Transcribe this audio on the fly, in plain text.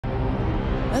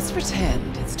Let's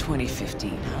pretend it's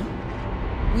 2015, huh?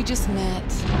 We just met,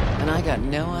 and I got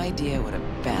no idea what a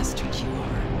bastard you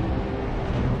are.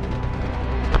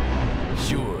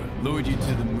 Sure, lured you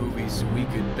to the movies so we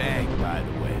could bang, by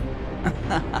the way.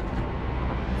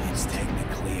 It's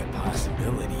technically a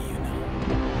possibility, you know.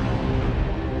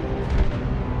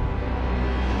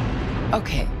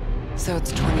 Okay, so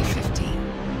it's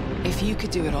 2015. If you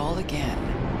could do it all again,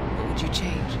 what would you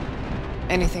change?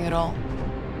 Anything at all?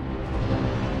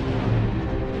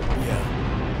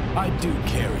 Yeah, I do,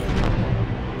 Kerry.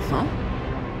 Huh?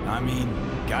 I mean,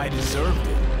 guy deserved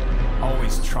it.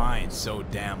 Always trying so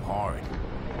damn hard.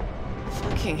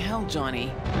 Fucking hell,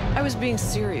 Johnny. I was being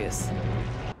serious.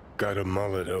 Gotta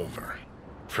mull it over.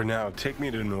 For now, take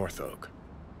me to North Oak.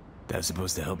 That's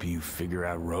supposed to help you figure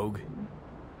out Rogue?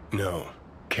 No,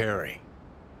 Kerry.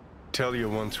 Tell you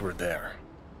once we're there.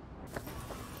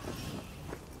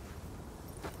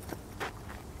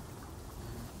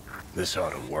 This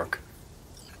ought to work.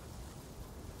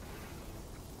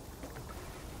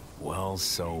 Well,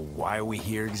 so why are we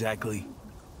here exactly?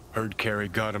 Heard Kerry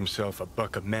got himself a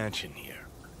buck a mansion here.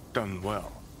 Done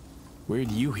well.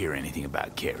 Where'd you hear anything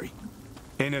about Kerry?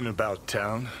 In and about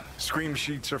town. Scream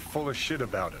sheets are full of shit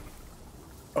about him.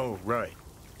 Oh, right.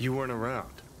 You weren't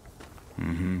around.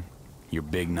 Mm-hmm. Your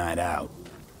big night out.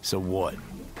 So what?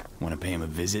 Want to pay him a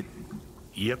visit?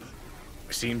 Yep.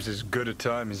 Seems as good a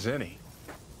time as any.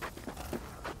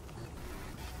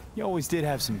 You always did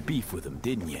have some beef with him,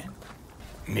 didn't you?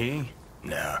 Me?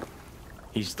 Nah.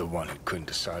 He's the one who couldn't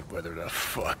decide whether to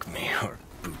fuck me or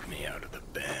boot me out of the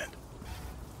band.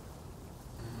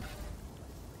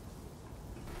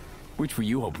 Which were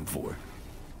you hoping for?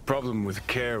 Problem with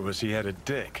Kerr was he had a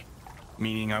dick,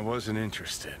 meaning I wasn't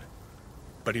interested.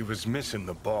 But he was missing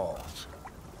the balls.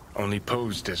 Only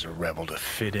posed as a rebel to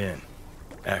fit in.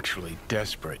 Actually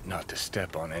desperate not to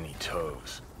step on any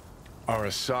toes.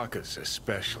 Arasaka's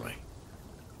especially.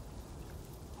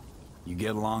 You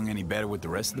get along any better with the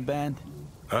rest of the band?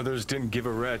 Others didn't give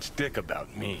a rat's dick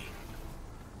about me.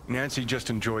 Nancy just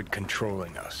enjoyed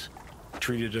controlling us.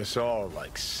 Treated us all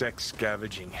like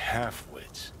sex-scavenging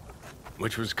half-wits.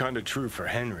 Which was kinda true for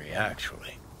Henry,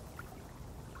 actually.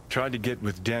 Tried to get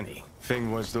with Denny.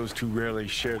 Thing was, those two rarely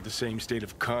shared the same state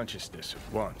of consciousness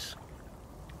at once.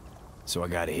 So I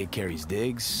gotta hit Kerry's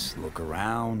digs, look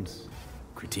around,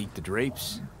 critique the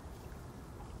drapes?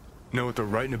 Know what they're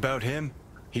writing about him?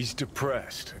 He's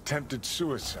depressed, attempted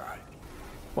suicide.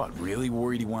 What, really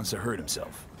worried he wants to hurt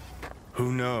himself?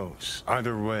 Who knows?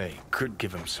 Either way, could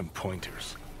give him some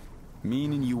pointers.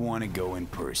 Meaning you want to go in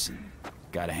person.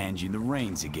 Gotta hand you the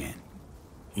reins again.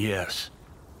 Yes.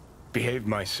 Behaved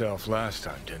myself last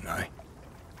time, didn't I?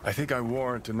 I think I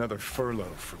warrant another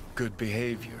furlough for good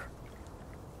behavior.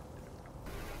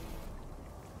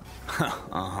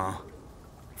 Uh-huh.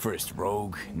 First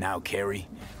Rogue, now Kerry.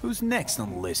 Who's next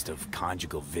on the list of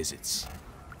conjugal visits?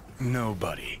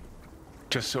 Nobody.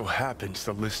 Just so happens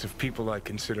the list of people I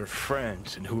consider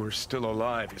friends and who are still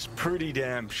alive is pretty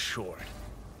damn short.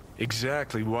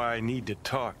 Exactly why I need to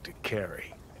talk to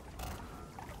Kerry.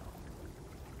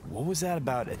 What was that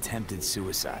about attempted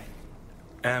suicide?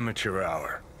 Amateur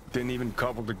hour. Didn't even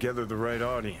cobble together the right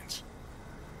audience.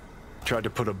 Tried to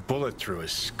put a bullet through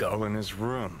his skull in his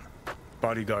room.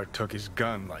 Bodyguard took his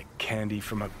gun like candy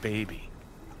from a baby.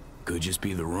 Could just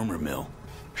be the rumor mill.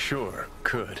 Sure,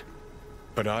 could.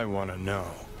 But I want to know.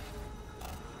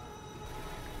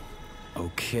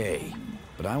 Okay,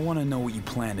 but I want to know what you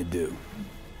plan to do.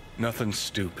 Nothing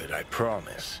stupid, I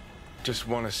promise. Just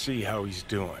want to see how he's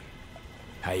doing.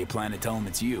 How you plan to tell him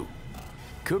it's you?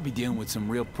 Could be dealing with some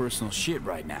real personal shit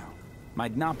right now.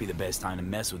 Might not be the best time to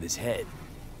mess with his head.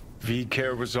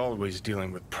 V-Care was always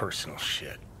dealing with personal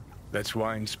shit. That's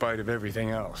why, in spite of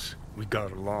everything else, we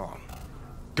got along.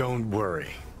 Don't worry.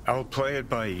 I'll play it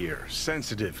by ear,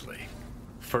 sensitively.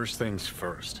 First things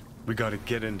first. We gotta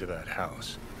get into that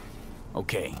house.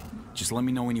 Okay, just let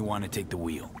me know when you want to take the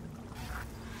wheel.